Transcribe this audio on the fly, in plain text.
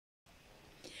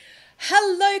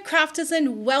Hello crafters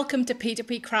and welcome to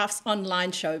P2PCrafts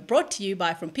online show brought to you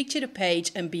by From Picture to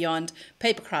Page and Beyond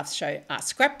Papercrafts show, our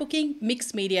scrapbooking,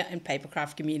 mixed media and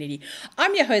papercraft community.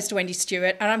 I'm your host Wendy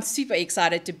Stewart and I'm super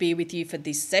excited to be with you for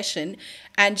this session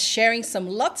and sharing some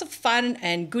lots of fun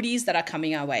and goodies that are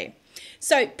coming our way.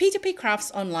 So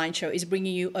P2PCrafts online show is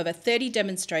bringing you over 30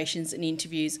 demonstrations and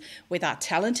interviews with our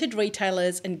talented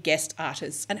retailers and guest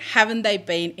artists. And haven't they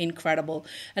been incredible?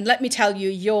 And let me tell you,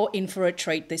 you're in for a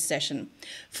treat this session.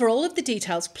 For all of the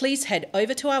details, please head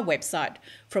over to our website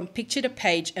from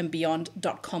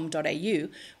picturetopageandbeyond.com.au,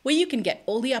 where you can get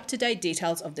all the up-to-date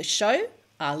details of the show,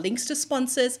 our links to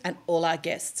sponsors and all our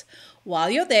guests.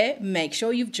 While you're there, make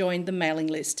sure you've joined the mailing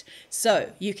list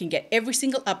so you can get every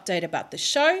single update about the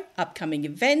show, upcoming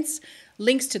events,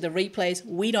 links to the replays.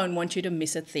 We don't want you to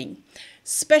miss a thing.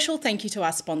 Special thank you to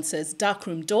our sponsors,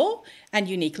 Darkroom Door and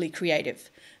Uniquely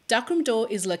Creative. Darkroom Door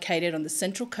is located on the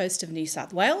central coast of New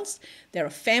South Wales. They're a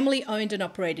family-owned and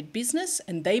operated business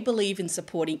and they believe in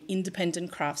supporting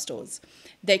independent craft stores.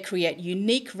 They create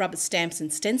unique rubber stamps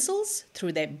and stencils.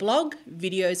 Through their blog,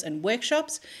 videos and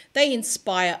workshops, they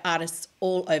inspire artists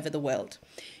all over the world.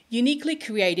 Uniquely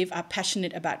Creative are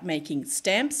passionate about making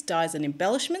stamps, dies and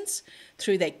embellishments.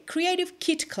 Through their Creative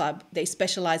Kit Club, they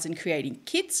specialise in creating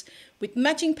kits with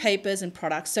matching papers and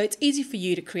products, so it's easy for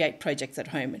you to create projects at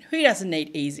home. And who doesn't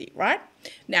need easy, right?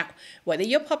 Now, whether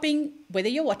you're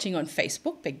watching on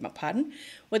Facebook,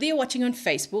 whether you're watching on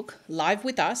Facebook live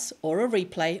with us or a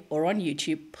replay or on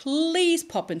YouTube, please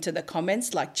pop into the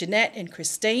comments like Jeanette and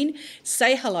Christine.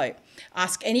 Say hello.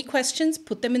 Ask any questions,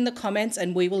 put them in the comments,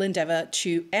 and we will endeavour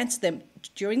to answer them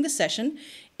during the session.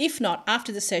 If not,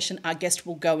 after the session, our guest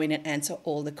will go in and answer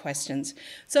all the questions.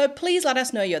 So please let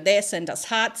us know you're there. Send us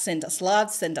hearts, send us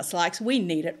loves, send us likes. We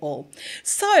need it all.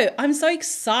 So I'm so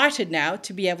excited now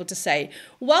to be able to say,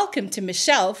 welcome to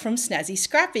Michelle from Snazzi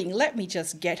Scrappin. Let me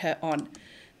just get her on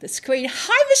the screen.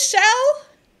 Hi, Michelle.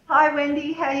 Hi,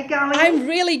 Wendy. How are you going? I'm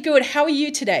really good. How are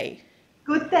you today?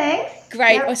 Good, thanks.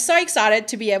 Great. Yep. I'm so excited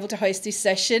to be able to host this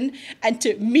session and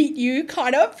to meet you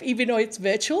even though it's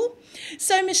virtual.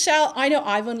 So Michelle, I know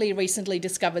I've only recently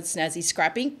discovered Snazzi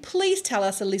Scrappin. Please tell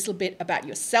us a little bit about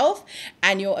yourself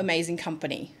and your amazing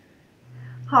company.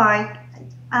 Hi.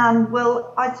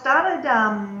 Well, I started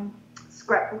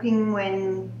scrapbooking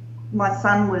when my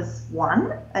son was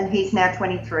 1 and he's now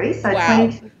 23, so wow.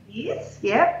 22 years.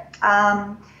 Yep.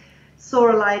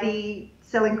 Saw a lady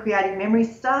selling creative memory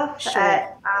stuff sure.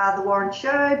 at the Warren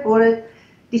Show, bought it,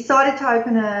 decided to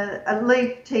open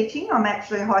leave teaching. I'm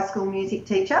actually a high school music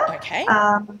teacher. Okay.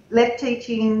 Left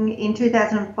teaching in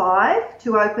 2005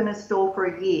 to open a store for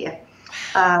a year.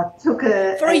 Took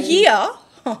a... For a year?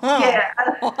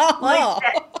 Yeah.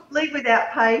 Leave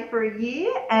without pay for a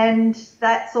year, and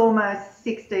that's almost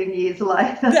 16 years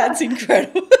later. That's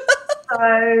incredible.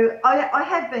 So I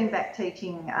have been back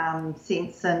teaching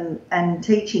since and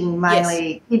teaching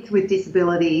mainly kids with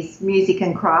disabilities, music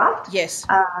and craft. Yes.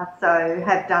 So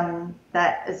have done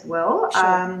that as well.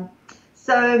 Sure.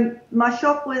 So my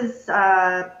shop was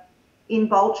in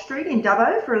Bolt Street in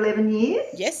Dubbo for 11 years.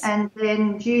 Yes. And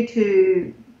then due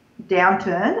to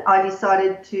downturn, I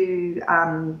decided to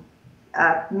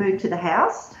move to the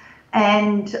house.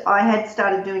 And I had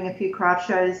started doing a few craft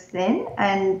shows then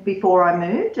and before I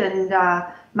moved, and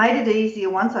made it easier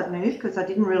once I'd moved because I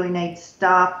didn't really need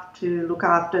staff to look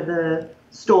after the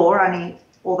store,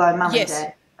 although mum and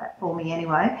dad for me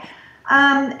anyway.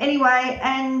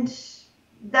 And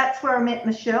that's where I met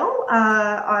Michelle.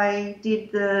 I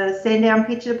did the Sandown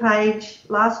Picture Page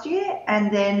last year,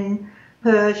 and then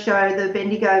her show, the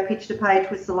Bendigo Picture Page,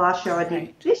 was the last show I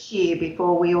did this year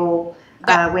before we all...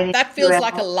 That feels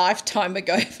like a lifetime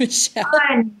ago, Michelle.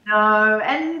 I know,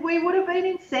 and we would have been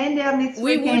in Sandown this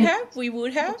weekend. We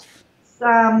would have. It's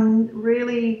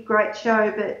really great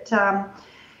show, but so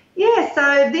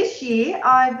this year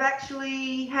I've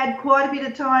actually had quite a bit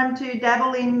of time to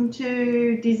dabble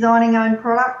into designing own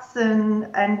products and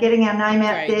getting our name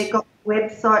out there. Got a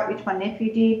website, which my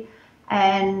nephew did,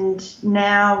 and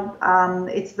now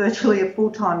it's virtually a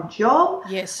full-time job.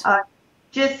 Yes.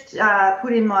 Just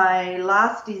put in my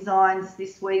last designs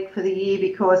this week for the year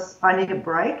because I need a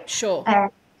break. Sure.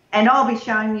 And I'll be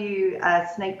showing you a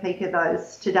sneak peek of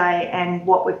those today and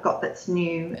what we've got that's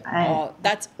new. Oh,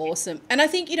 that's awesome. And I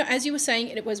think, as you were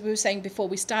saying, we were saying before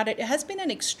we started, it has been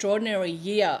an extraordinary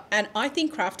year. And I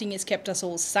think crafting has kept us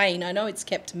all sane. I know it's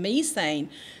kept me sane.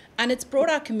 And it's brought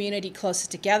our community closer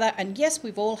together. And yes,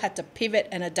 we've all had to pivot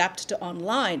and adapt to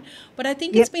online. But I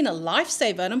think it's been a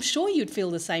lifesaver, and I'm sure you'd feel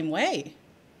the same way.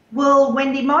 Well,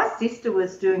 Wendy, my sister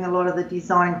was doing a lot of the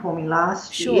design for me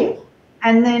last year.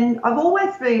 And then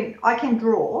I can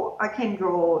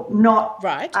draw, not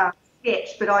Right.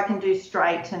 sketch, but I can do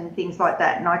straight and things like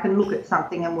that. And I can look at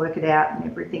something and work it out and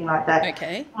everything like that.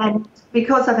 Okay. And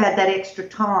because I've had that extra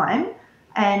time,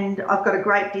 and I've got a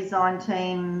great design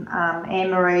team,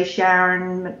 Anne-Marie,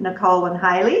 Sharon, Nicole and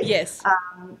Hayley. Yes.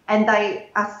 And they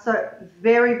are so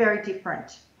very, very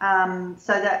different.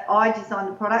 So that I design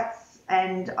the products,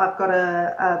 and I've got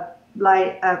a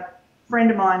friend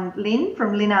of mine, Lynn,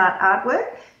 from Lynn Art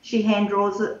Artwork. She hand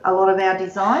draws a lot of our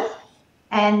designs,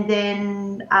 and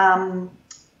then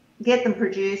get them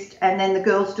produced, and then the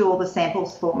girls do all the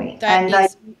samples for me.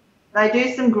 They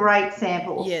do some great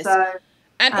samples. Yes. So,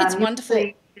 and it's wonderful.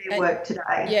 See their work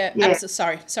today. Yeah.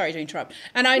 Absolutely. Sorry to interrupt.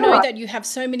 And I know that you have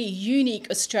so many unique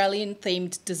Australian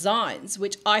themed designs,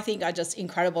 which I think are just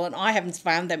incredible, and I haven't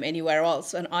found them anywhere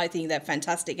else, and I think they're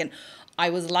fantastic. And I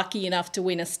was lucky enough to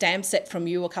win a stamp set from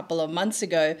you a couple of months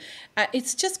ago.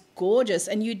 It's just gorgeous,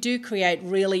 and you do create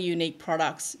really unique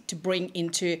products to bring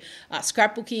into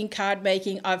scrapbooking, card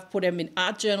making. I've put them in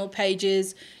art journal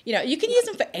pages. You know, you can use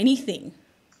them for anything.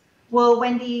 Well,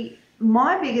 Wendy,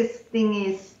 my biggest thing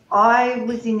is I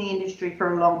was in the industry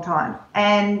for a long time,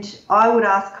 and I would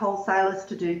ask wholesalers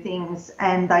to do things,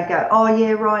 and they go, "Oh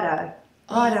yeah, righto,"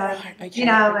 Okay. you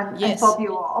know, and fob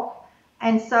you off.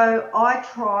 And so I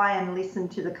try and listen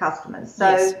to the customers.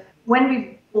 So when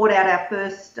we bought out our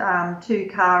first 2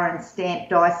 car and stamp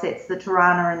die sets, the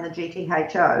Tirana and the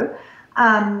GTHO,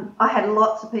 I had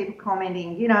lots of people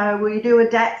commenting, you know, will you do a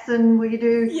Datsun, will you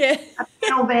do a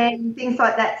panel van, things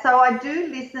like that. So I do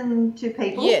listen to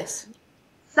people. Yes.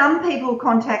 Some people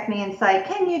contact me and say,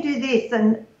 can you do this?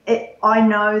 And I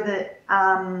know that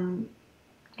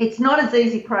it's not as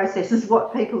easy process as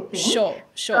what people think. Sure.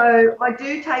 So I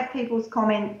do take people's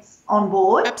comments on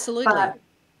board. Absolutely. But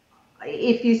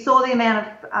if you saw the amount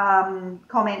of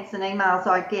comments and emails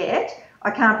I get, I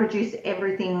can't produce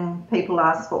everything people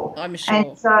ask for. I'm sure.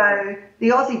 And so the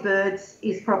Aussie Birds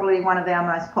is probably one of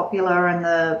our most popular, and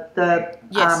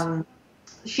the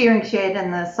shearing shed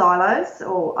and the silos,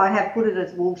 or I have put it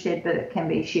as wool shed, but it can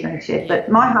be shearing shed. But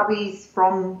my hubby's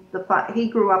from the farm. He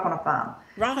grew up on a farm.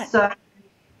 Right. So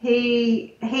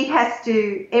he has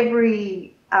to,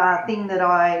 every thing that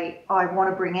I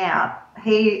want to bring out,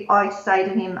 I say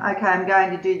to him, okay, I'm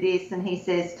going to do this, and he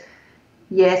says,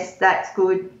 yes, that's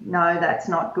good, no, that's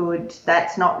not good,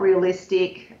 that's not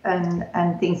realistic,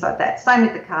 and things like that. Same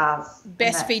with the cars.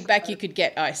 Best feedback you could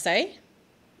get, I say.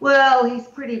 Well, he's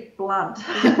pretty blunt.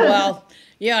 Well,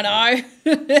 yeah, I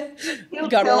know. You've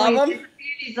got to love them. There's a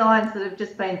few designs that have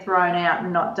just been thrown out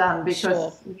and not done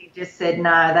because he just said,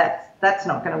 no, that's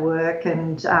not going to work.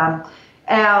 And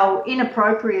our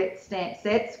inappropriate stamp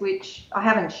sets, which I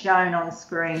haven't shown on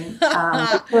screen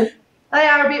because they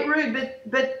are a bit rude,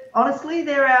 but honestly,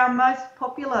 they're our most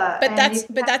popular. But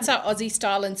that's our Aussie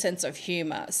style and sense of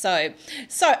humour. So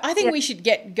I think we should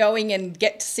get going and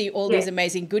get to see all these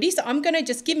amazing goodies. So I'm going to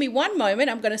just give me one moment.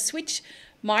 I'm going to switch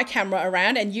my camera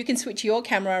around, and you can switch your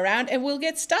camera around, and we'll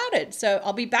get started. So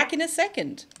I'll be back in a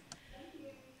second.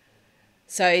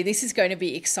 So this is going to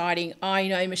be exciting. I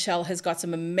know Michelle has got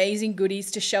some amazing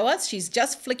goodies to show us. She's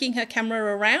just flicking her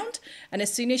camera around, and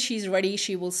as soon as she's ready,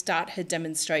 she will start her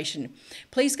demonstration.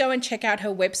 Please go and check out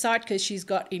her website because she's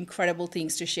got incredible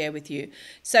things to share with you.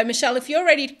 So Michelle, if you're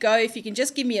ready to go, if you can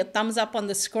just give me a thumbs up on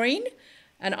the screen,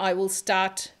 and I will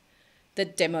start the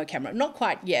demo camera. Not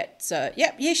quite yet. So,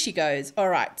 yep, here she goes. All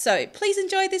right. So please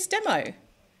enjoy this demo.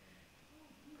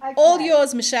 Okay. All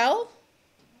yours, Michelle.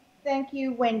 Thank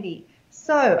you, Wendy.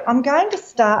 So I'm going to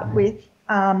start with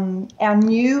our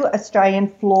new Australian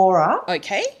Flora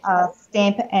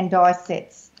stamp and die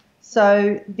sets.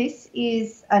 So this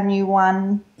is a new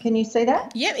one. Can you see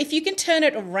that? Yeah, if you can turn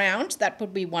it around, that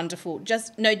would be wonderful.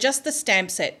 Just the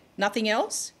stamp set, nothing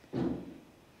else.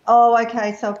 Oh,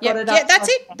 okay. So I've got it up. Yeah, that's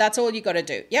it. That's all you got to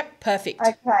do. Yep, perfect.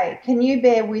 Okay. Can you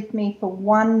bear with me for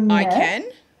 1 minute? I can.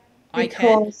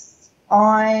 Because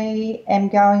I am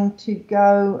going to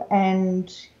go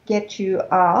and get you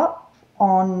up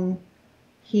on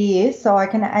here so I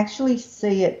can actually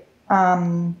see it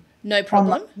no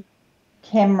problem. on the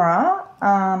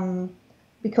camera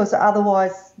because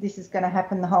otherwise this is going to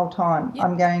happen the whole time.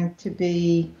 I'm going to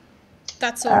be...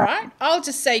 That's all right. I'll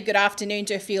just say good afternoon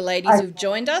to a few ladies who've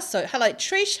joined us. So hello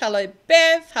Trish, hello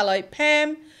Bev, hello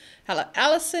Pam, hello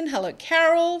Alison, hello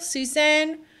Carol,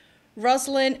 Suzanne,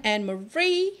 Rosalind and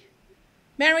Marie,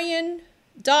 Marion,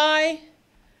 Di,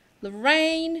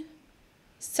 Lorraine,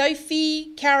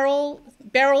 Sophie, Carol,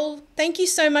 Beryl, thank you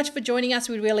so much for joining us.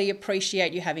 We really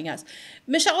appreciate you having us.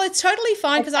 Michelle, it's totally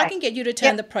fine because I can get you to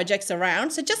turn the projects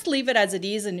around. So just leave it as it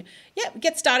is and,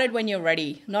 get started when you're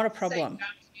ready. Not a problem. Good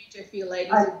afternoon to a few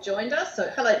ladies who've joined us.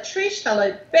 So hello Trish,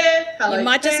 hello Beth, hello. You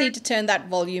might just need to turn that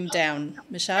volume down,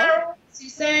 Michelle.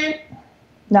 Suzanne.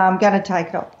 No, I'm going to take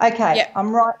it off. Okay, yep.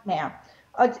 I'm right now.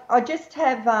 I just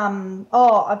have,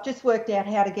 I've just worked out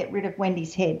how to get rid of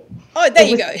Wendy's head. Oh, there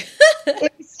you go.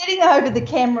 It was sitting over the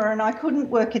camera and I couldn't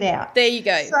work it out. There you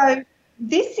go. So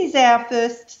this is our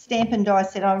first stamp and die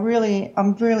set. I'm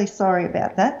really sorry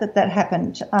about that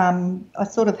happened. I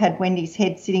sort of had Wendy's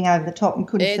head sitting over the top and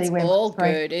couldn't see where. It's all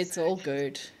good. It's all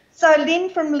good. So Lynn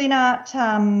from Lynn Art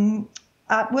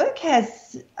Artwork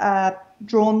has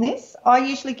drawn this. I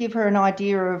usually give her an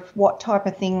idea of what type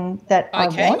of thing that I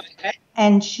want,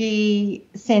 and she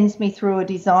sends me through a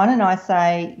design, and I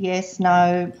say yes,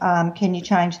 no. Can you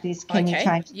change this? Can you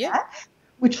change that?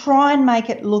 We try and make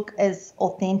it look as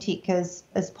authentic as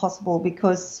possible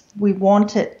because we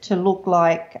want it to look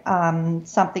like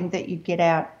something that you'd get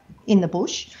out in the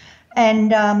bush.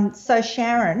 And so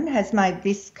Sharon has made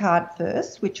this card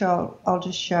first, which I'll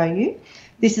just show you.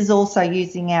 This is also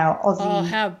using our Aussie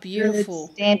how beautiful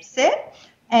stamp set,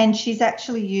 and she's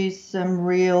actually used some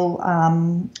real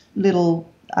little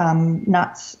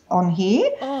nuts on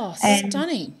here. Oh,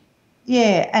 stunning.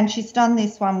 Yeah, and she's done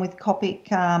this one with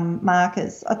Copic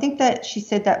markers. I think that she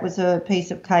said that was a piece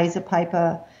of Kaiser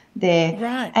paper there.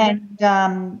 Right.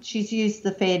 And she's used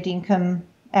the Fair Dinkum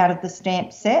out of the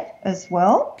stamp set as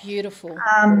well. Beautiful.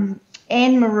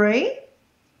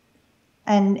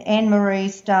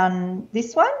 Anne-Marie's done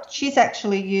this one. She's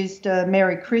actually used a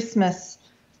Merry Christmas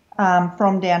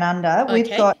from Down Under. Okay. We've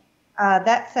got,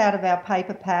 that's out of our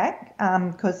paper pack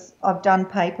because I've done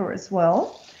paper as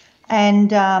well. And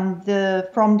the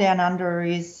From Down Under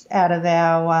is out of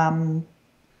our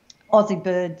Aussie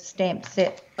Bird stamp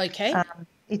set. Okay.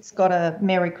 It's got a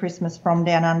Merry Christmas From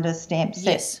Down Under stamp set.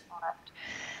 Yes.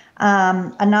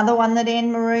 Another one that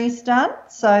Anne-Marie's done.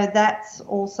 So that's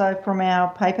also from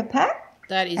our paper pack.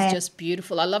 That is just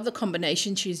beautiful. I love the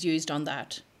combination she's used on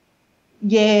that.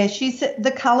 Yeah,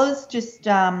 the colours just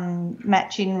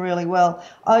match in really well.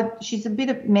 She's a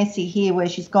bit messy here where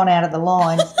she's gone out of the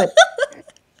lines, but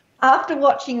after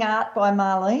watching Art by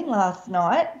Marlene last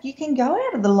night, you can go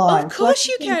out of the lines. Of course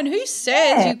you can. Who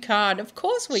says you can't? Of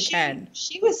course we can.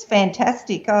 She was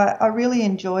fantastic. I really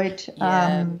enjoyed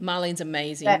Marlene's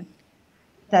amazing.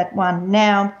 That one.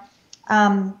 Now,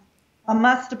 I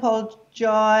must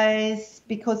apologise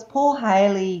because Paul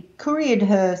Haley couriered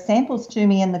her samples to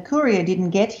me and the courier didn't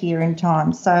get here in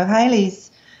time. So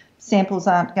Haley's samples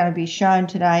aren't going to be shown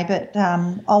today, but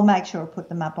I'll make sure I put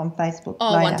them up on Facebook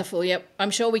later. Wonderful. Yep.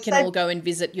 I'm sure we can all go and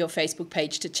visit your Facebook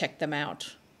page to check them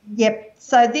out. Yep.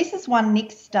 So this is one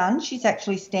Nick's done. She's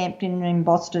actually stamped and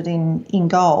embossed it in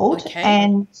gold. Okay.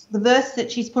 And the verse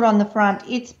that she's put on the front,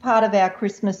 it's part of our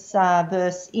Christmas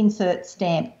verse insert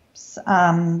stamps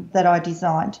that I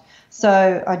designed.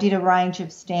 So I did a range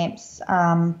of stamps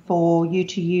for you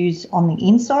to use on the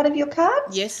inside of your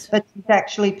cards. Yes. But she's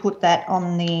actually put that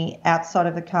on the outside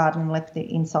of the card and left the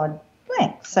inside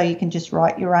blank. So you can just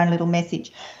write your own little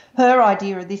message. Her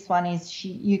idea of this one is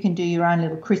you can do your own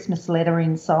little Christmas letter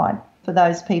inside for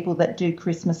those people that do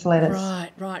Christmas letters.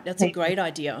 Right. That's a great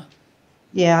idea.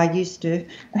 Yeah, I used to.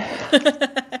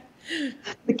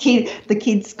 The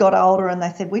kids got older and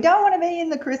they said, we don't want to be in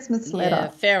the Christmas letter. Yeah,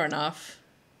 fair enough.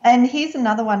 And here's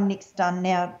another one Nick's done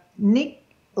now. Nick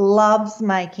loves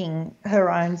making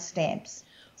her own stamps.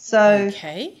 So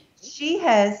she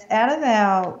has, out of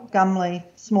our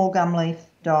small gum leaf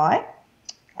die,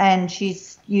 and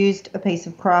she's used a piece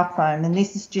of craft foam, and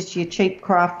this is just your cheap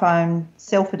craft foam,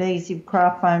 self-adhesive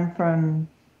craft foam from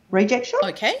Reject Shop.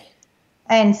 Okay.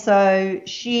 And so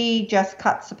she just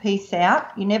cuts a piece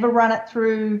out. You never run it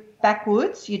through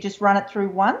backwards. You just run it through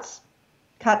once,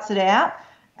 cuts it out,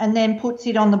 and then puts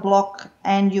it on the block,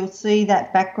 and you'll see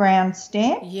that background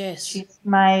stamp. Yes. She's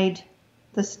made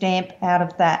the stamp out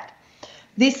of that.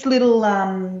 This little,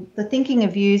 the Thinking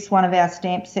of You's one of our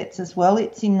stamp sets as well.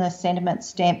 It's in the Sentiment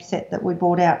stamp set that we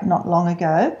bought out not long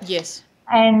ago. Yes.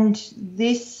 And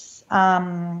this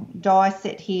die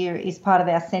set here is part of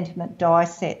our Sentiment die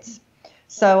sets.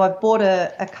 So I've bought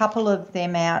a couple of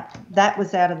them out. That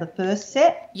was out of the first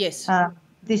set. Yes.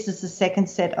 This is the second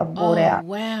set I've bought out. Oh,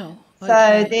 wow.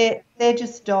 Okay. So they're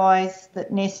just dies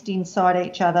that nest inside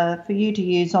each other for you to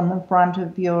use on the front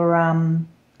of your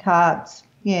cards.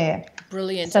 Yeah.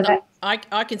 Brilliant. So I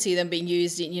can see them being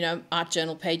used in, art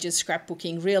journal pages,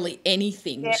 scrapbooking, really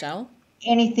anything, Michelle.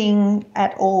 Anything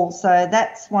at all. So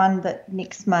that's one that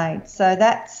Nick's made. So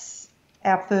that's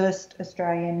our first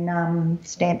Australian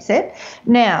stamp set.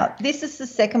 Now, this is the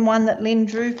second one that Lynn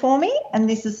drew for me, and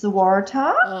this is the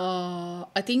Waratah. Oh,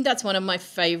 I think that's one of my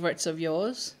favourites of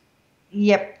yours.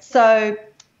 Yep. So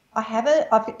I have it.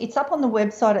 It's up on the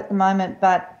website at the moment,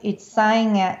 but it's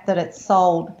saying that it's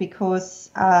sold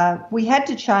because we had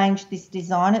to change this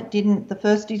design. The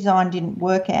first design didn't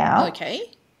work out. Okay.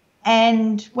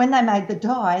 And when they made the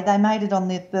die, they made it on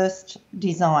their first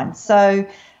design. So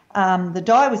the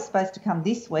die was supposed to come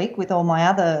this week with all my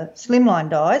other Slimline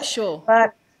dies. Sure.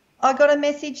 But I got a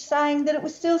message saying that it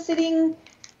was still sitting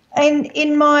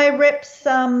in my rep's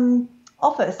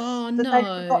office. Oh, that no. they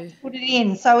forgot to put it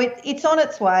in. So it's on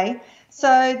its way.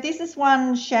 So this is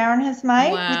one Sharon has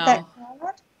made with that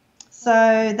card.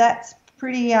 So that's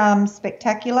pretty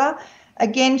spectacular.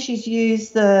 Again, she's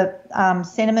used the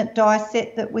sentiment die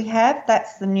set that we have.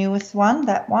 That's the newest one,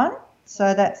 that one.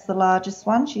 So that's the largest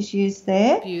one she's used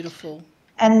there. Beautiful.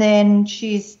 And then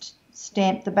she's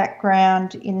stamped the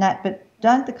background in that, but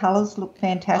don't the colours look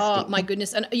fantastic? Oh, my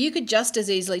goodness. And you could just as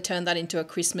easily turn that into a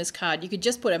Christmas card. You could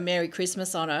just put a Merry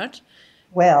Christmas on it.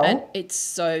 Well. And it's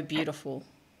so beautiful.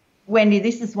 Wendy,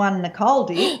 this is one Nicole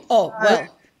did. Oh, well,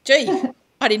 gee,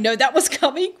 I didn't know that was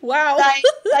coming. Wow.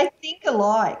 They think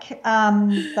alike.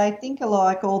 They think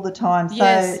alike all the time.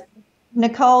 Yes. So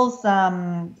Nicole's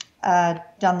done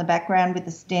the background with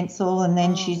the stencil, and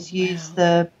then she's used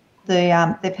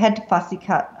they've had to fussy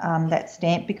cut that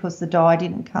stamp because the die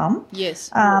didn't come. Yes.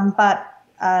 But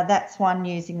that's one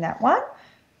using that one.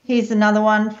 Here's another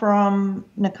one from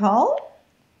Nicole.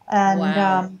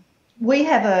 And we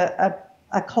have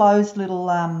a closed little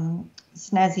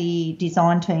snazzy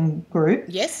design team group.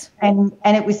 Yes. And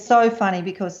it was so funny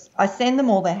because I send them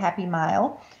all their happy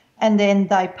mail and then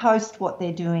they post what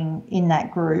they're doing in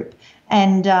that group.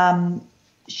 And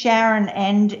Sharon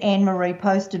and Anne-Marie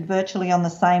posted virtually on the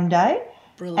same day.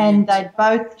 Brilliant. And they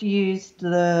both used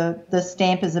the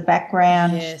stamp as a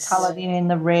background, coloured in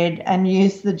the red, and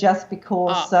used the just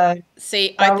because. So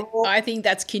see, I think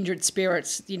that's kindred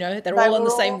spirits. You know, they're all on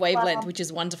the same wavelength, which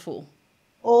is wonderful.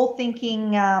 All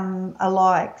thinking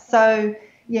alike. So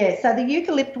yeah, so the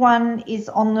eucalypt one is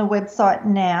on the website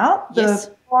now. Yes.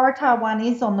 The Flora one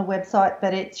is on the website,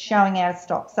 but it's showing out of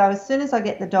stock. So as soon as I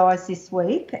get the dies this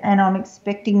week, and I'm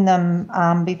expecting them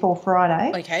before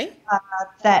Friday, okay,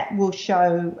 that will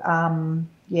show, that all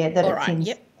it's right. in.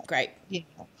 Yep, great. Yeah.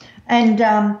 And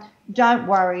don't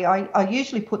worry, I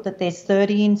usually put that there's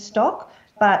 30 in stock,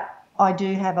 but I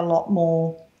do have a lot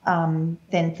more than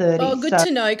 30. Oh, good to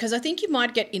know, because I think you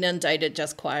might get inundated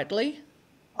just quietly.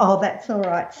 Oh, that's all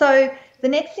right. So the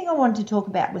next thing I wanted to talk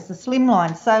about was the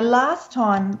Slimline. So last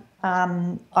time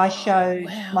I showed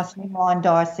my Slimline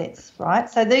die sets, right?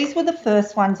 So these were the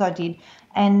first ones I did,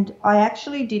 and I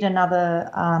actually did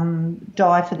another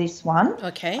die for this one.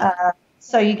 Okay.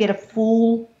 So you get a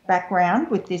full background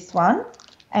with this one,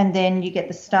 and then you get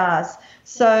the stars.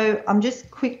 So I'm just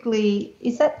quickly,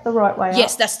 is that the right way up?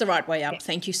 Yes, that's the right way up.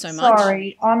 Thank you so much.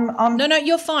 Sorry, I'm. No,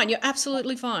 you're fine. You're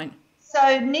absolutely fine.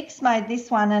 So Nick's made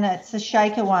this one, and it's a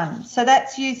shaker one. So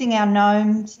that's using our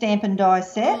gnome stamp and die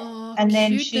set. Oh, and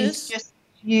then cuteness. she's just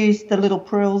used the little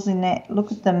prills in there.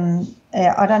 Look at them.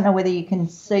 I don't know whether you can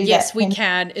see that. Yes, we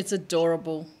can. It's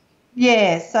adorable.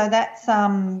 Yeah, so that's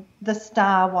the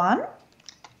star one.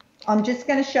 I'm just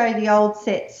going to show you the old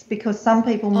sets because some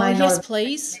people may not. Yes,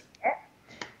 please.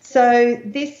 So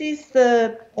this is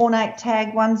the ornate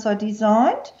tag ones I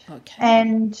designed. Okay.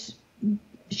 And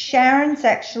Sharon's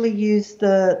actually used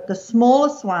the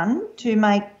smallest one to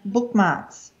make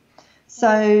bookmarks.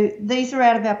 So these are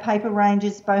out of our paper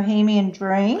ranges, Bohemian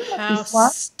Dream. How this one.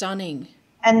 stunning.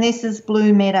 And this is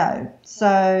Blue Meadow.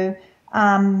 So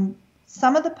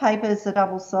some of the papers are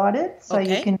double-sided, so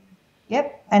you can,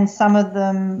 and some of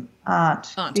them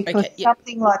aren't. Because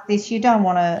something like this, you don't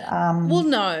want to well,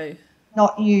 no.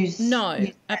 not use. No,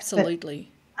 absolutely.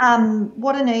 But,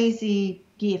 what an easy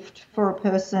gift for a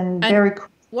person, very quick.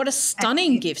 What a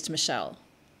stunning gift, Michelle.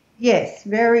 Yes,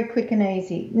 very quick and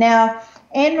easy. Now,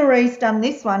 Anne-Marie's done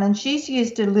this one, and she's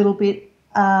used a little bit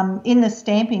in the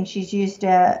stamping. She's used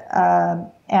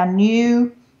our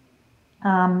new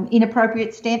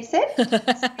inappropriate stamp set.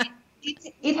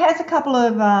 It has a couple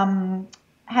of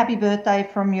happy birthday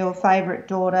from your favourite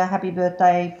daughter, happy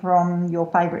birthday from your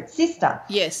favourite sister.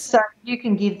 Yes. So you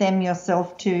can give them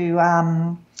yourself to,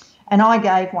 and I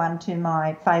gave one to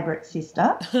my favourite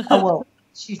sister. Oh, well.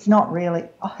 She's not really.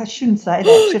 Oh, I shouldn't say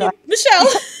that, should I? Michelle,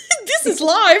 this is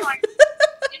live.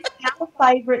 Our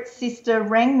favourite sister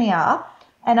rang me up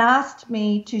and asked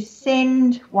me to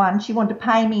send one. She wanted to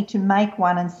pay me to make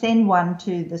one and send one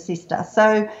to the sister.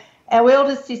 So our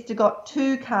eldest sister got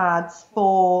 2 cards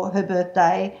for her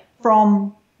birthday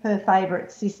from her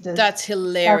favourite sisters. That's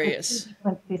hilarious. 2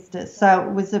 different sisters. So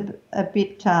it was a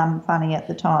bit funny at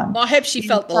the time. I hope she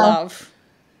felt the love.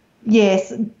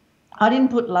 Yes. I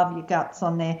didn't put love your guts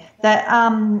on there. That I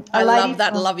a lady love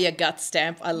that from, love your gut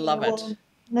stamp. I yeah, love it. well,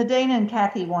 Nadine and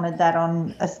Kathy wanted that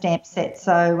on a stamp set,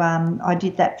 so I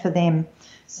did that for them.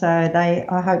 So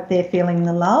I hope they're feeling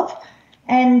the love.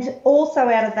 And also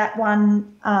out of that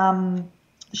one,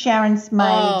 Sharon's made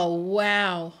Oh,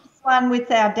 wow. one with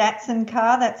our Datsun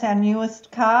car. That's our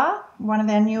newest car, one of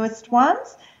our newest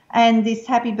ones. And this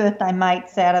Happy Birthday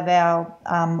Mates out of our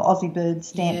Aussie Bird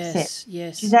stamp set. Yes,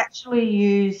 yes. She's actually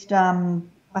used,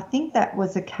 I think that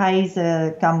was a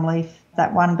Kaiser gum leaf,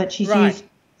 that one, but she's Right.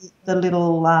 used the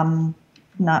little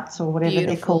nuts or whatever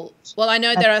they're called. Beautiful. Well, I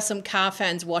know there are some car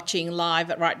fans watching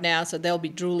live right now, so they'll be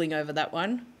drooling over that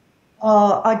one.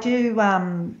 Oh, I do.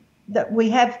 That we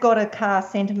have got a car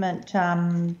sentiment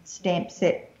stamp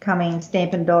set coming,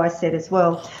 stamp and die set as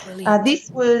well. Oh, brilliant.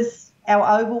 This was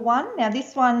our oval one. Now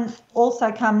this one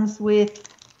also comes with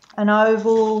an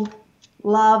oval,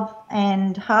 love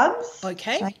and hugs.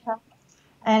 Okay.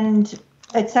 And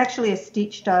it's actually a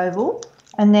stitched oval,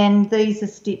 and then these are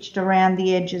stitched around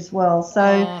the edge as well. So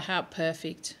Oh, how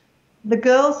perfect. the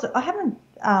girls, I haven't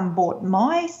bought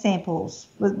my samples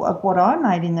of what I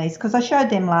made in these because I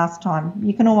showed them last time.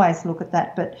 You can always look at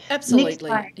that. But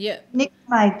Absolutely. Yeah. Nick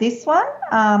made this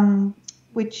one,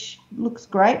 which looks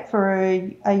great for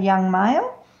a young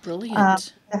male.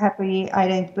 Brilliant. A happy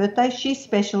 18th birthday. She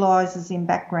specialises in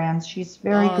backgrounds. She's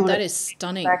very good That at is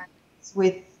stunning. backgrounds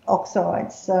with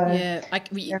oxides. So Yeah,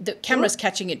 the camera's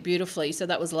catching it beautifully, so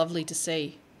that was lovely to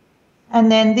see.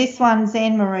 And then this one's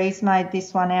Anne Marie's made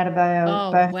this one out of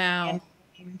Oh, our wow.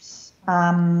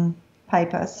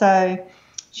 paper. So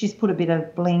she's put a bit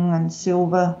of bling and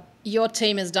silver. Your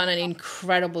team has done an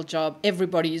incredible job.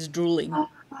 Everybody is drooling. Oh,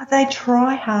 they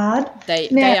try hard.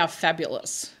 They are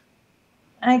fabulous.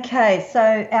 Okay,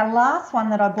 so our last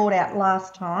one that I bought out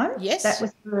last time, Yes. that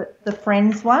was the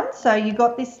Friends one. So you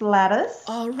got this lattice.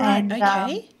 Oh, right, and,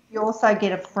 okay. you also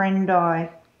get a friend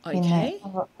die in there. Okay.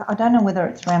 I don't know whether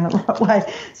it's around the right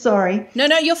way. Sorry. No,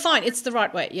 you're fine. It's the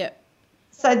right way. Yeah.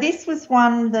 So this was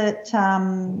one that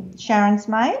Sharon's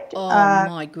made. Oh,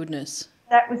 my goodness.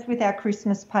 That was with our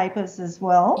Christmas papers as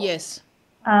well. Yes.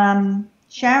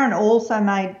 Sharon also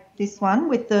made this one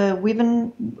with the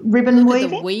ribbon Look at weaving.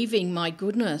 the weaving, my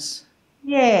goodness.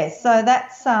 Yeah, so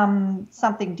that's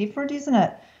something different, isn't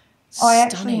it? I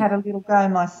actually had a little go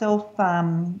myself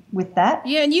with that.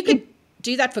 Yeah, and you could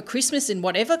do that for Christmas in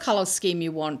whatever colour scheme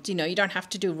you want. You know, you don't have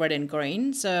to do red and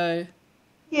green. So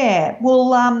Yeah,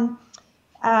 well,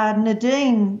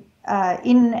 Nadine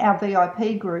in our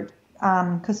VIP group,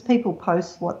 because people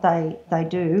post what they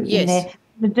do in there,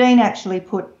 Nadine actually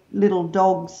put little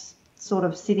dogs sort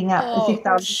of sitting up as if they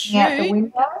were looking out the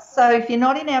window. So if you're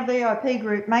not in our VIP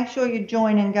group, make sure you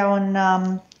join and go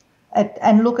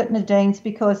and look at Nadine's,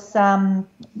 because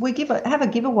we have a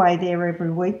giveaway there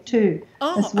every week too.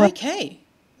 Oh, as well. okay.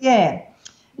 Yeah.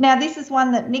 Now this is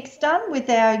one that Nick's done with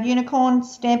our unicorn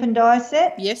stamp and die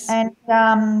set. Yes. And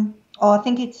I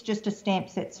think it's just a stamp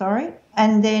set, sorry.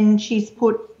 And then she's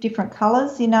put different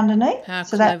colours in underneath. How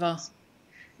so clever. That's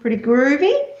pretty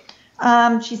groovy.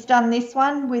 She's done this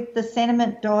one with the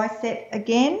sentiment die set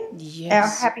again. Yes.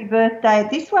 Our happy birthday.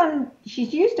 This one,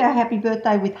 she's used our happy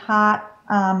birthday with heart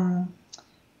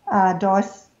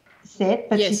dice set,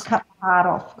 but she's cut the heart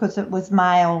off because it was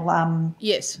male.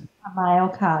 Yes. A male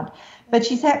card. But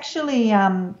she's actually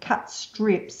cut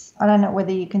strips. I don't know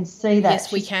whether you can see that.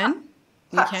 Yes, we can.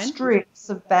 Cut strips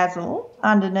of basil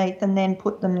underneath and then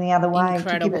put them the other way.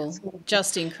 Incredible. To give it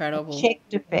Just incredible.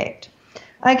 checked effect.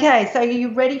 Okay, so are you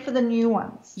ready for the new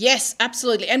ones? Yes,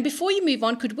 absolutely. And before you move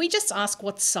on, could we just ask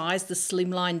what size the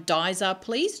slimline dies are,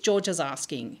 please? Georgia's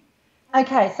asking.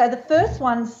 Okay, so the first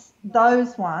ones,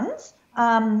 those ones,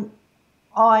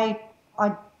 I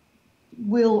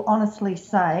will honestly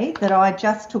say that I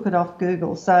just took it off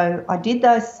Google. So I did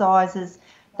those sizes.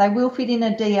 They will fit in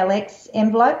a DLX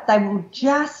envelope. They will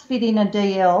just fit in a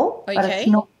DL, but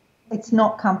it's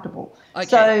not comfortable. Okay.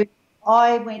 So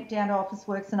I went down to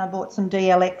Officeworks and I bought some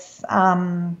DLX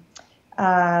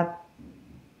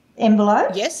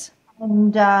envelopes. Yes.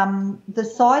 And the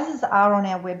sizes are on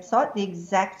our website, the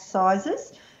exact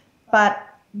sizes. But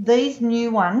these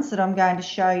new ones that I'm going to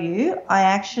show you, I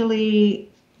actually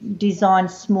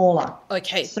designed smaller.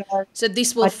 Okay. So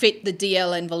this will fit the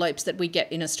DL envelopes that we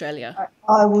get in Australia.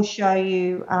 I will show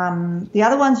you. The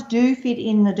other ones do fit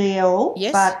in the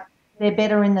DL, but they're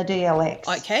better in the DLX.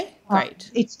 Okay,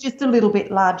 great. It's just a little bit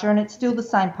larger and it's still the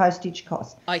same postage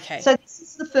cost. Okay. So this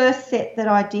is the first set that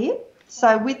I did.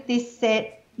 So with this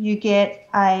set, you get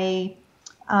a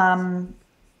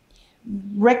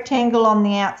rectangle on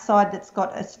the outside that's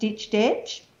got a stitched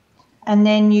edge, and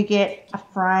then you get a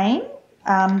frame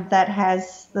that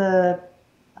has the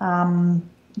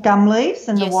gum leaves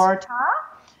and the waratah,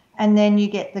 and then you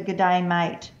get the G'day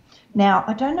Mate. Now,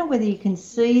 I don't know whether you can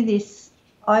see this.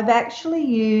 I've actually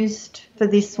used for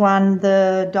this one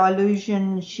the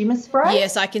Dilution Shimmer Spray.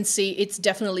 Yes, I can see it's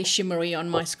definitely shimmery on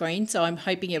my screen, so I'm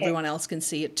hoping everyone else can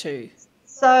see it too.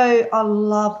 So I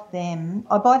love them.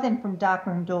 I buy them from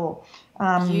Darkroom Door.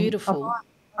 Beautiful.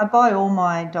 I buy all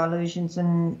my dilutions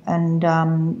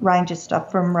and Ranger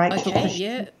stuff from Rachel. Okay,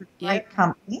 yeah, great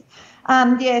company.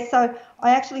 So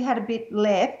I actually had a bit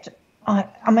left.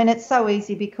 I mean, it's so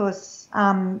easy because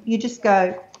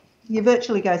you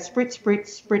virtually go spritz,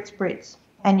 spritz, spritz, spritz,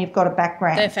 and you've got a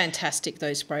background. They're fantastic,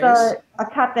 those sprays. So I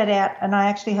cut that out, and I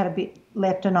actually had a bit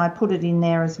left, and I put it in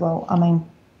there as well. I mean,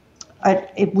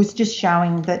 it was just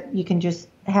showing that you can just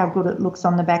how good it looks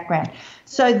on the background.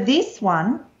 So this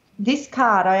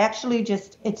card,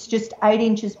 it's just 8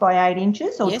 inches by 8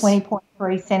 inches, or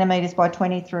 20.3 centimetres by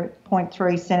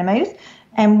 23.3 centimetres.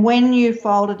 And when you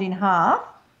fold it in half,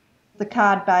 the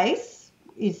card base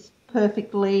is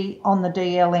perfectly on the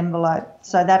DL envelope.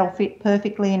 So that'll fit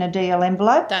perfectly in a DL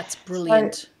envelope. That's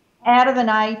brilliant. So out of an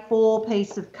A4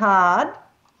 piece of card,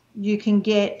 you can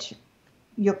get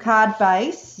your card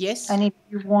base. Yes. And if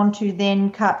you want to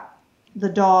then cut the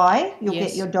die, you'll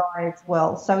get your die as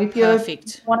well. So if you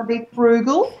want to be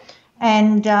frugal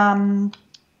and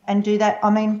do that, I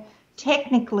mean,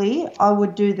 technically I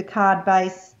would do the card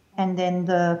base and then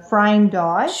the frame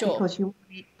die because you want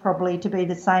it probably to be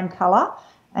the same colour,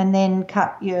 and then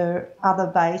cut your other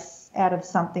base out of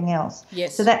something else.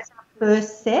 Yes. So that's our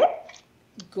first set.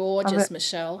 Gorgeous,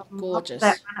 Michelle. Gorgeous.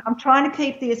 I'm trying to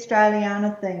keep the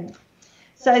Australiana theme.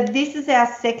 So this is our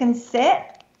second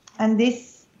set, and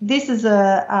this is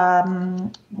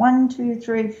a 1, 2,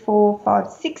 3, 4, 5,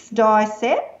 6 die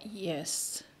set.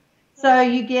 Yes. So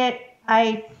you get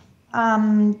a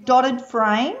dotted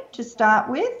frame to start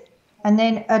with, and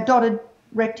then a dotted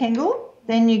rectangle.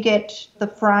 Then you get the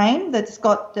frame that's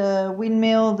got the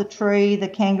windmill, the tree, the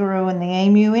kangaroo, and the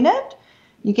emu in it.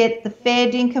 You get the fair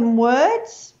dinkum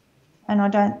words, and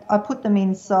I put them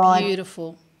inside.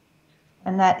 Beautiful.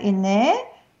 And that in there.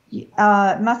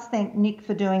 Must thank Nick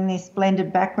for doing this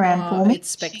blended background for me. It's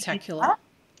spectacular.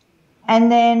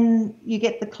 And then you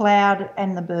get the cloud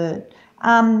and the bird.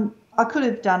 I could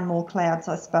have done more clouds,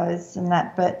 I suppose, and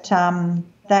that, but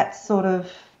that's sort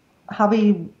of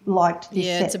hubby liked this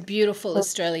set. It's a beautiful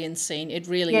Australian scene. It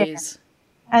really is.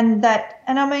 And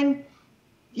I mean,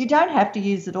 you don't have to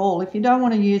use it all. If you don't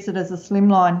want to use it as a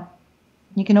slimline,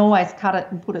 you can always cut it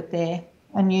and put it there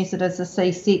and use it as a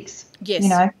C6. Yes. You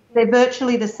know, they're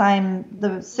virtually the same. The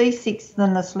C6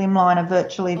 and the slimline are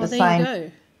virtually the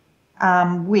same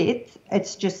width.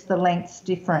 It's just the length's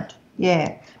different.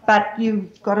 Yeah. But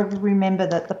you've got to remember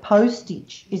that the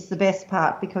postage is the best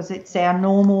part because it's our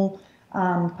normal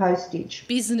postage.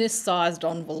 Business-sized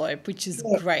envelope, which is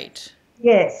great.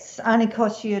 Yes, only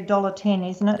costs you $1.10,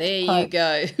 isn't it? There you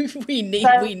go. we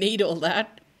need all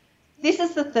that. This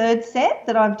is the third set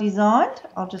that I've designed.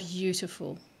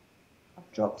 Beautiful.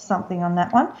 I've dropped something on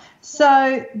that one.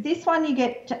 So this one you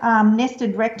get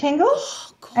nested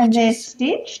rectangles and they're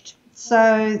stitched.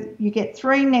 So you get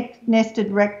 3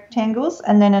 nested rectangles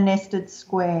and then a nested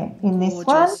square in this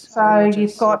one. So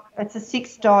you've got, it's a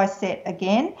 6 die set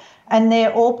again, and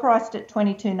they're all priced at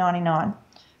 $22.99.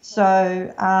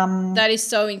 So that is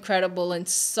so incredible and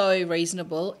so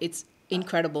reasonable. It's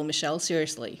incredible, Michelle,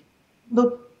 seriously.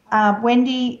 Look,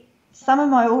 Wendy, some of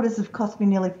my orders have cost me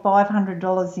nearly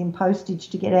 $500 in postage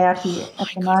to get out here at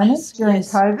the moment during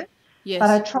COVID. Yes.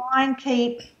 But I try and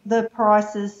keep the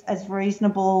prices as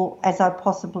reasonable as I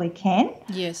possibly can.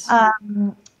 Yes.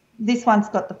 This one's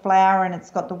got the flower and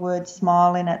it's got the word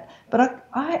smile in it. But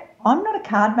I'm not a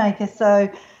card maker,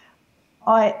 so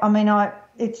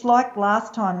it's like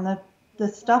last time. The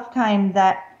stuff came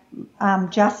that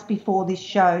just before this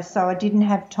show, so I didn't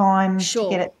have time to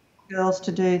get it to girls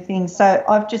to do things. So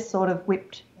I've just sort of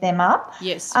whipped them up.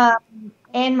 Yes.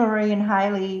 Anne-Marie and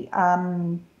Hayley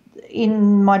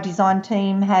in my design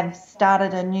team have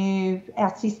started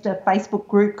our sister Facebook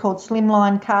group called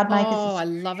Slimline Card Makers. Oh, I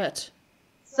love it.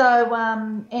 So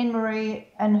Anne-Marie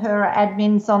and her are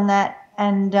admins on that,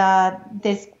 and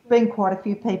there's been quite a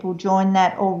few people join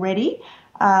that already.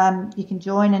 You can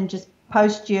join and just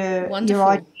post your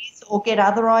ideas or get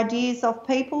other ideas off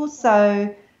people.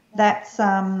 So that's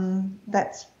the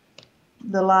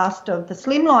last of the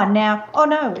slimline. Now, oh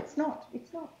no, it's not.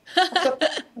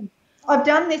 I've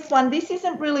done this one. This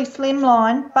isn't really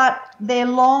slimline, but they're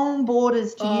long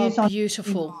borders to use on.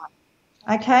 Beautiful.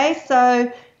 Okay,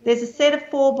 so there's a set of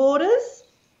 4 borders,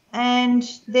 and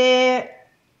they're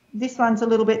this one's a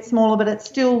little bit smaller, but it's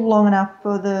still long enough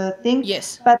for the thing.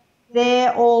 Yes. But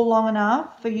they're all long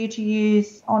enough for you to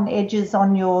use on edges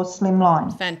on your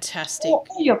slimline. Fantastic. Or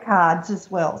your cards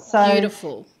as well. So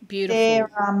beautiful,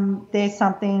 beautiful. They're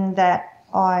something that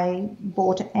I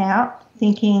bought out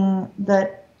thinking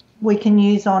that we can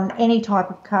use on any type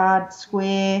of card,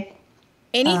 square.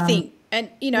 Anything. And,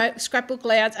 you know, scrapbook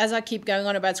layouts, as I keep going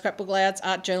on about scrapbook layouts,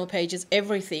 art journal pages,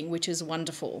 everything, which is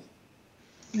wonderful.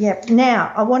 Yep.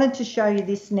 Now, I wanted to show you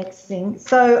this next thing.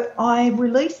 So I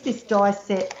released this die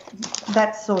set.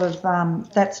 That's sort of,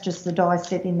 that's just the die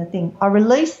set in the thing. I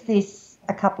released this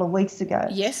a couple of weeks ago.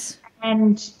 Yes.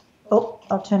 And,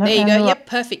 I'll turn it there you around. go. Yep,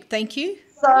 perfect. Thank you.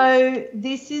 So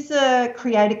this is a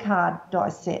creator card die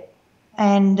set.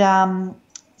 And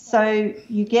so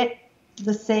you get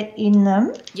the set in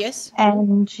them. Yes.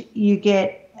 And you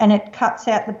get... And it cuts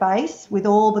out the base with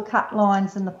all the cut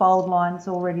lines and the fold lines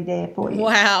already there for you.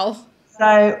 Wow.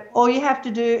 So all you have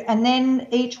to do, and then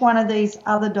each one of these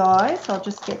other dies, I'll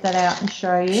just get that out and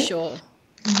show you. Sure.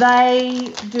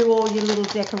 They do all your little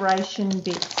decoration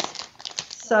bits.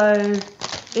 So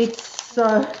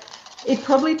it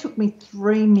probably took me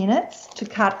 3 minutes to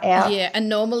cut out. Yeah, and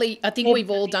normally I think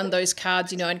we've all done those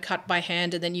cards, you know, and cut by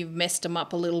hand, and then you've messed them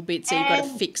up a little bit, so you've got to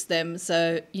fix them.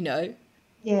 So, you know.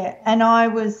 Yeah, and I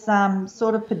was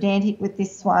sort of pedantic with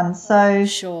this one. So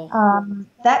sure.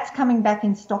 That's coming back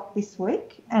in stock this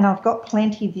week, and I've got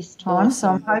plenty this time. Awesome. So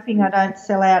I'm hoping I don't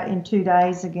sell out in 2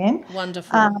 days again.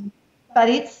 Wonderful. But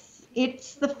it's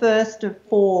the first of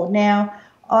 4. Now,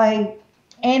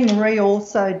 Anne-Marie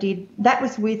also did, that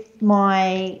was with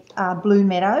my Blue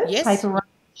Meadow paper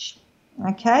range.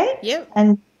 Okay? Yep.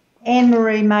 And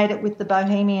Anne-Marie made it with the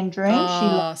Bohemian Dream.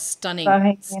 Oh, stunning.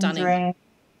 Bohemian Dream.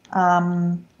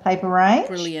 Paper range.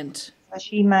 Brilliant. So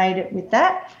she made it with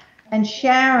that, and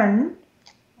Sharon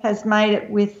has made it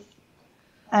with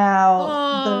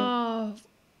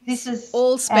this is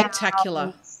all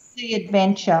spectacular. Sea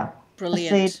Adventure.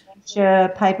 Brilliant. Sea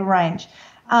Adventure paper range.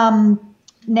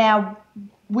 Now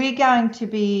we're going to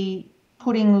be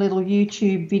putting little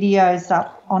YouTube videos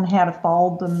up on how to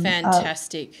fold them.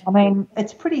 Fantastic. I mean,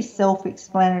 it's pretty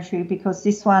self-explanatory because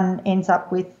this one ends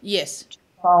up with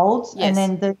folds, and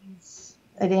then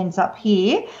it ends up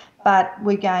here, but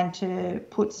we're going to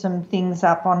put some things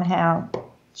up on how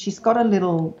she's got a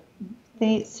little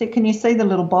thing. So can you see the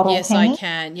little bottle? Yes, I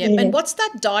can. Yep. And what's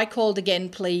that die called again,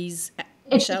 please,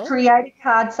 Michelle? It's a creator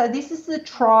card. So this is the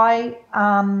try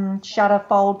shutter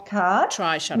fold card.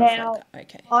 Try shutter fold.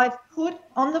 Okay. I've put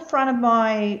on the front of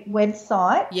my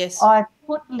website. Yes. I've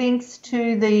put links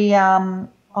to the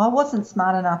I wasn't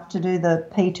smart enough to do the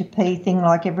P2P thing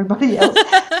like everybody else.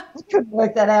 I couldn't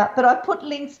work that out. But I put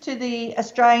links to the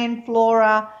Australian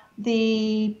Flora,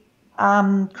 the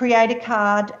creator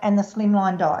card, and the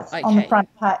Slimline dies on the front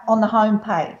on the home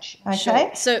page. Okay.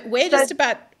 Sure. So we're just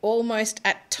about almost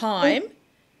at time.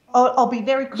 I'll be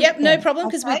very quick. Yep, no problem,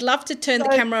 because we'd love to turn the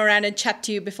camera around and chat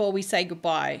to you before we say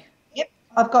goodbye. Yep.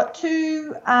 I've got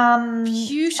 2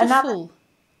 beautiful.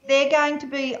 They're going to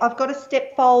be, I've got a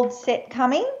step fold set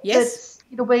coming. Yes.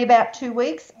 It'll be about 2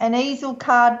 weeks. An easel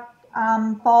card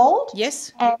fold.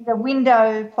 Yes. And a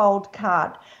window fold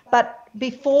card. But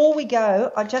before we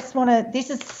go, I just want to,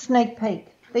 this is a sneak peek.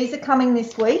 These are coming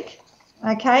this week,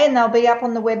 okay, and they'll be up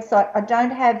on the website.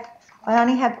 I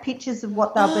only have pictures of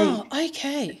what they'll be. Oh,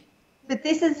 okay. But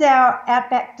this is our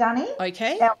Outback Dunny.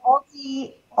 Okay. Our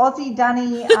Aussie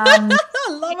Dunny I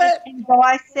love it. And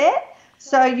die set.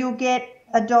 So you'll get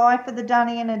a die for the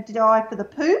dunny and a die for the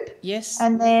poop. Yes.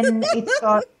 And then it's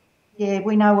got,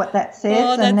 we know what that says.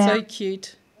 Oh, that's so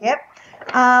cute. Yep.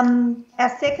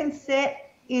 Our second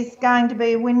set is going to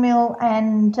be a windmill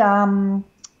and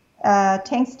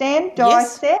tank stand die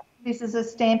set. This is a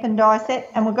stamp and die set.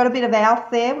 And we've got a bit of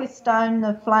Alf there with Stone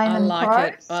the Flame and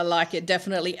Crows. I like it.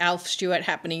 Definitely Alf Stewart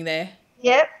happening there.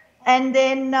 Yep. And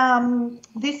then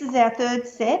this is our third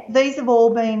set. These have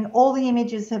all the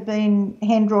images have been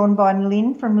hand-drawn by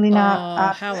Lynn from Lynn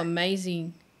Art. How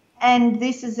amazing. And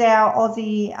this is our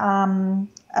Aussie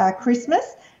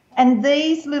Christmas. And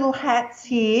these little hats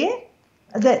here,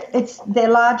 they're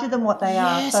larger than what they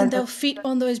are. Yes, so and they'll fit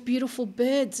on those beautiful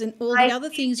birds and all the other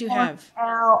things you have.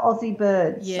 Our Aussie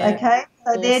birds, yeah. Okay?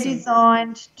 So they're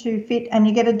designed to fit, and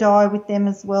you get a die with them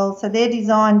as well. So they're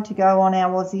designed to go on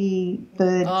our Aussie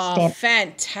bird stamp.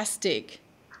 Fantastic.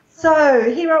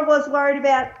 So here I was worried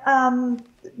about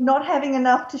not having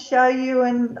enough to show you,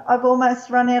 and I've almost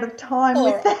run out of time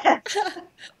with that.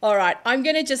 All right. I'm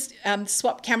going to just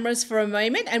swap cameras for a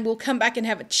moment, and we'll come back and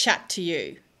have a chat to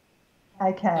you.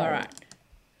 Okay. All right.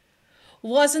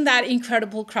 Wasn't that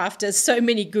incredible, crafters? So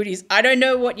many goodies. I don't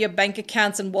know what your bank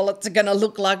accounts and wallets are going to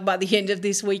look like by the end of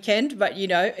this weekend, but you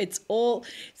know, it's all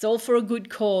for a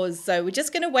good cause. So we're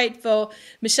just going to wait for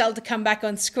Michelle to come back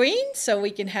on screen so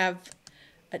we can have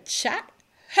a chat.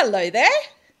 Hello there.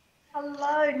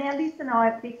 Hello. Now listen,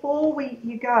 before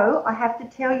you go, I have to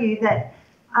tell you that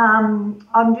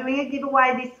I'm doing a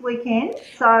giveaway this weekend.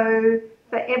 So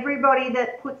for everybody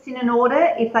that puts in an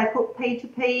order, if they put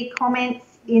P2P comments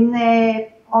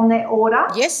on their order,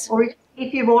 yes, or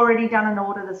if you've already done an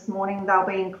order this morning, they'll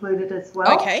be included as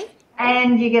well. Okay.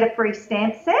 And you get a free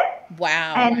stamp set.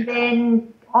 Wow. And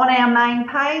then on our main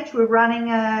page, we're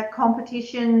running a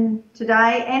competition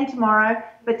today and tomorrow.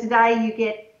 But today you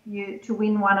get to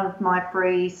win one of my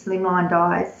free Slimline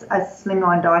dies, a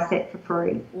Slimline die set for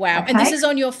free. Wow. Okay? And this is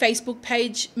on your Facebook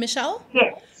page, Michelle?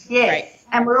 Yes. Great.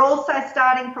 And we're also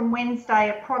starting from Wednesday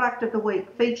a product of the week,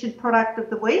 featured product of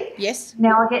the week. Yes.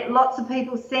 Now I get lots of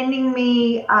people sending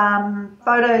me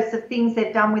photos of things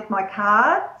they've done with my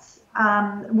cards,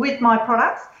 with my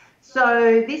products.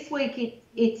 So this week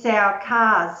it's our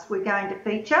cars we're going to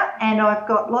feature, and I've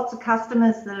got lots of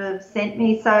customers that have sent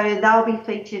me, so they'll be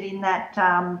featured in that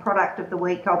product of the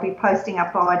week. I'll be posting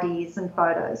up ideas and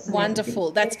photos. And wonderful.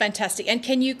 everything. That's fantastic. And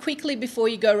can you quickly, before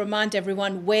you go, remind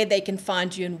everyone where they can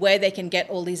find you and where they can get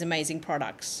all these amazing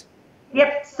products?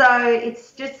 Yep, so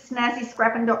it's just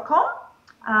snazziscrappin.com.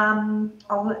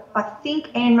 I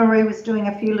think Anne-Marie was doing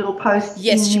a few little posts.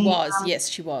 Yes, she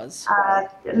was.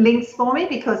 Links for me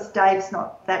because Dave's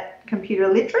not that computer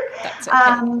literate. That's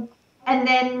okay. And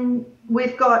then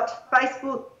we've got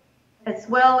Facebook as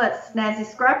well at Snazzi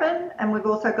Scrappin, and we've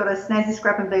also got a Snazzi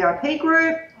Scrappin VIP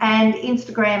group, and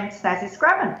Instagram Snazzi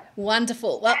Scrappin.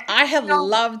 Wonderful. Well, I've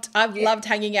loved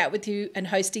hanging out with you and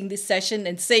hosting this session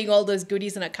and seeing all those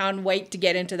goodies, and I can't wait to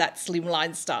get into that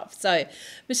slimline stuff. So,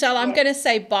 Michelle, I'm going to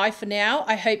say bye for now.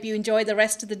 I hope you enjoy the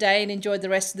rest of the day and enjoy the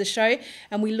rest of the show,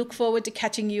 and we look forward to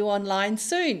catching you online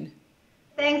soon.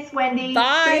 Thanks, Wendy.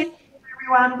 Bye. See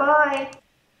you, everyone. Bye.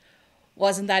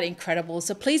 Wasn't that incredible?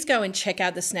 So please go and check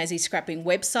out the Snazzi Scrapping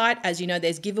website. As you know,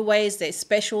 there's giveaways, there's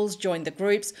specials, join the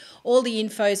groups, all the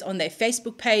info's on their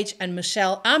Facebook page, and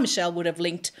Michelle would have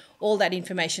linked all that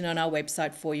information on our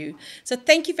website for you. So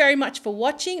thank you very much for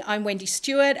watching. I'm Wendy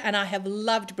Stewart, and I have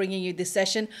loved bringing you this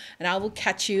session, and I will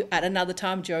catch you at another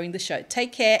time during the show.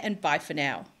 Take care and bye for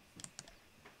now.